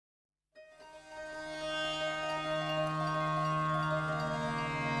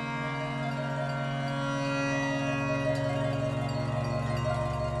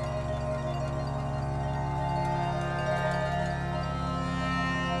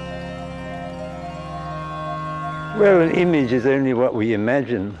Well, an image is only what we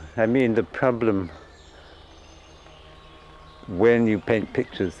imagine. I mean, the problem when you paint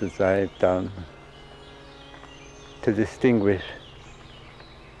pictures, as I've done, to distinguish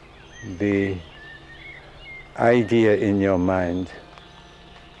the idea in your mind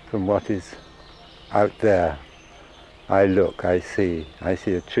from what is out there. I look, I see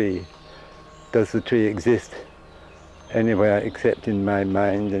a tree. Does the tree exist anywhere except in my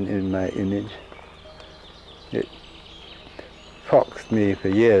mind and in my image? It foxed me for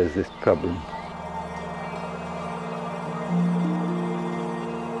years, this problem.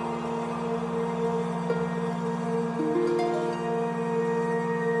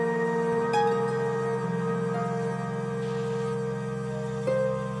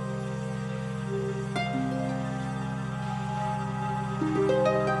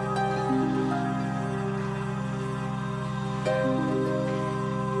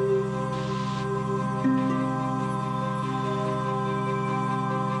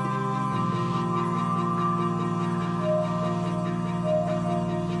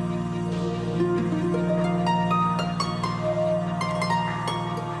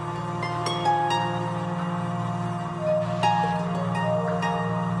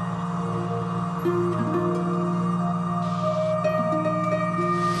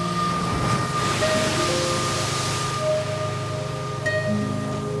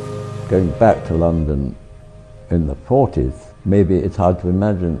 Going back to London in the 40s, maybe it's hard to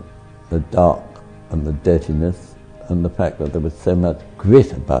imagine the dark and the dirtiness and the fact that there was so much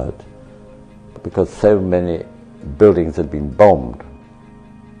grit about, because so many buildings had been bombed.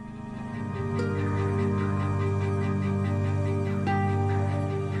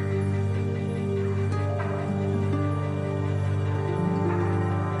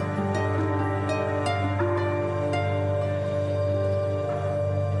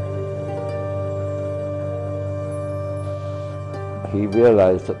 He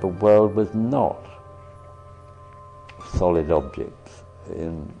realized that the world was not solid objects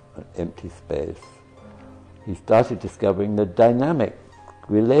in an empty space. He started discovering the dynamic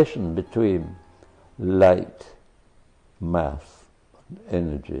relation between light, mass, and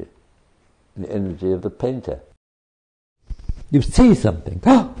energy, the energy of the painter. You see something,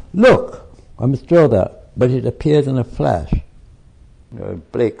 oh, look, I must draw that, but it appears in a flash. You know,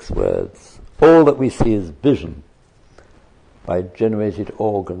 Blake's words, all that we see is vision, by generated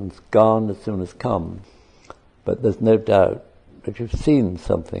organs, gone as soon as come. But there's no doubt that you've seen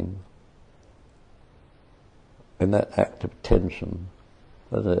something in that act of attention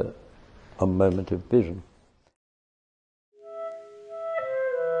as a moment of vision.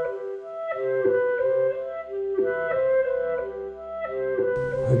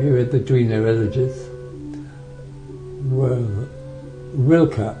 Have you read the Duino Elegies? Well,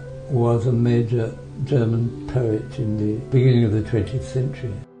 Rilke was a major German poet in the beginning of the 20th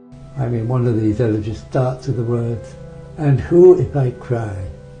century. I mean, one of these elegies starts with the words, "And who, if I cry,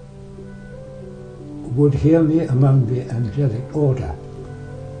 would hear me among the angelic order?"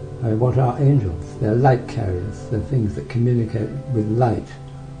 I mean, what are angels? They're light carriers. They're things that communicate with light,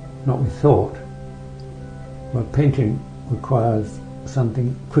 not with thought. Well, painting requires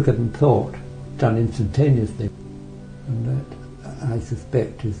something quicker than thought, done instantaneously. And that, I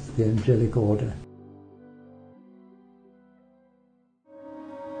suspect, is the angelic order.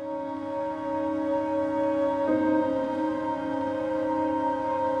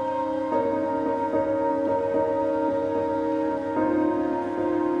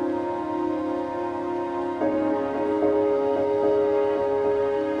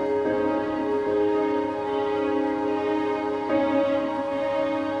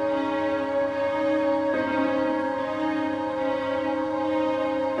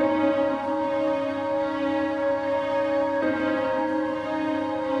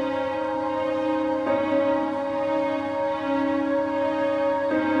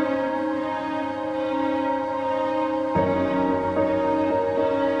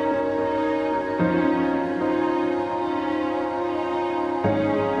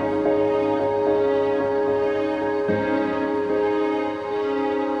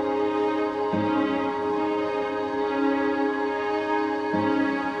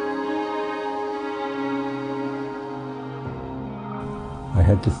 I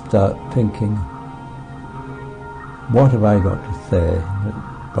had to start thinking, what have I got to say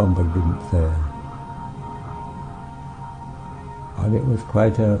that Bomberg didn't say? And it was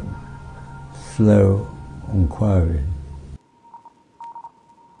quite a slow inquiry.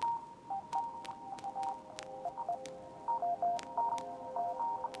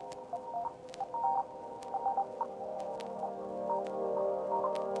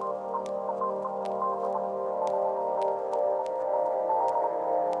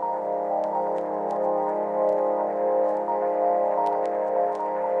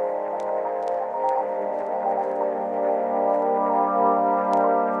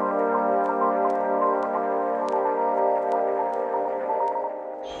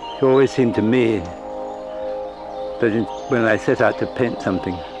 It always seemed to me that when I set out to paint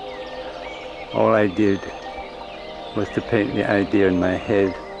something, all I did was to paint the idea in my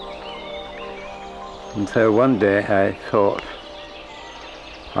head. And so one day I thought,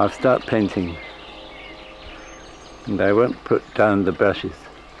 I'll start painting, and I won't put down the brushes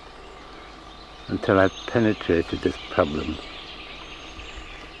until I've penetrated this problem,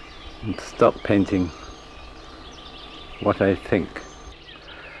 and stop painting what I think.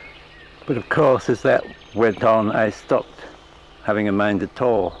 But of course, as that went on, I stopped having a mind at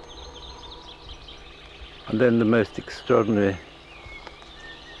all. And then the most extraordinary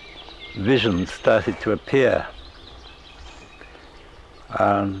visions started to appear.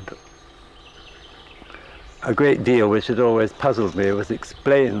 And a great deal which had always puzzled me was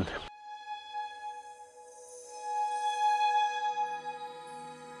explained.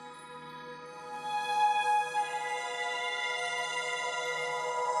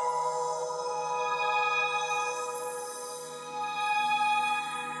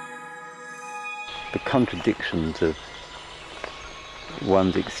 The contradictions of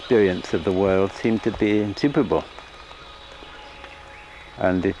one's experience of the world seemed to be insuperable.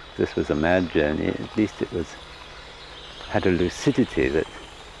 And if this was a mad journey, at least it had a lucidity that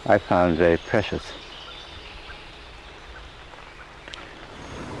I found very precious.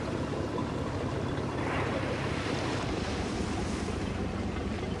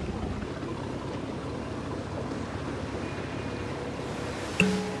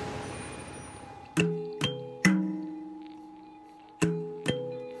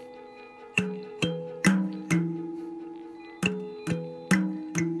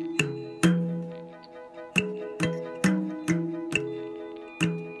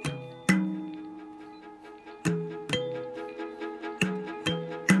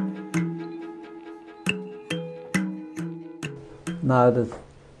 Now there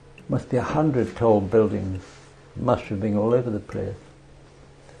must be 100 tall buildings mushrooming all over the place.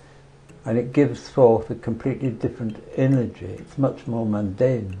 And it gives forth a completely different energy. It's much more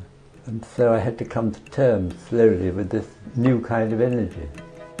mundane. And so I had to come to terms slowly with this new kind of energy.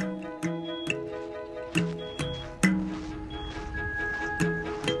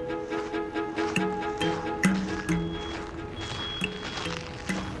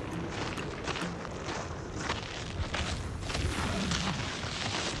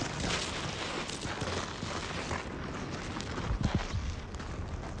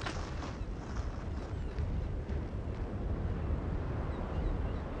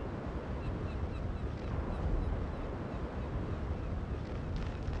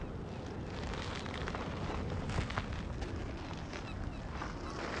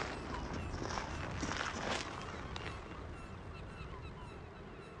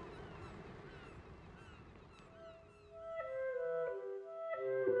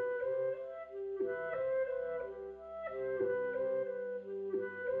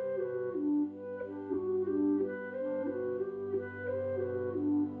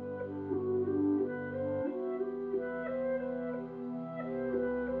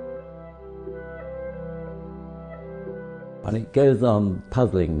 And it goes on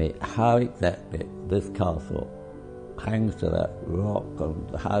puzzling me how exactly this castle hangs to that rock and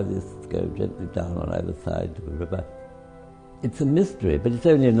the houses go gently down on either side of the river. It's a mystery, but it's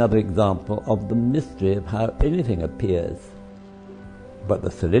only another example of the mystery of how anything appears. But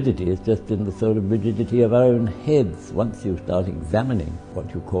the solidity is just in the sort of rigidity of our own heads. Once you start examining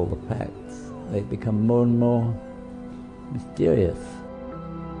what you call the facts, they become more and more mysterious.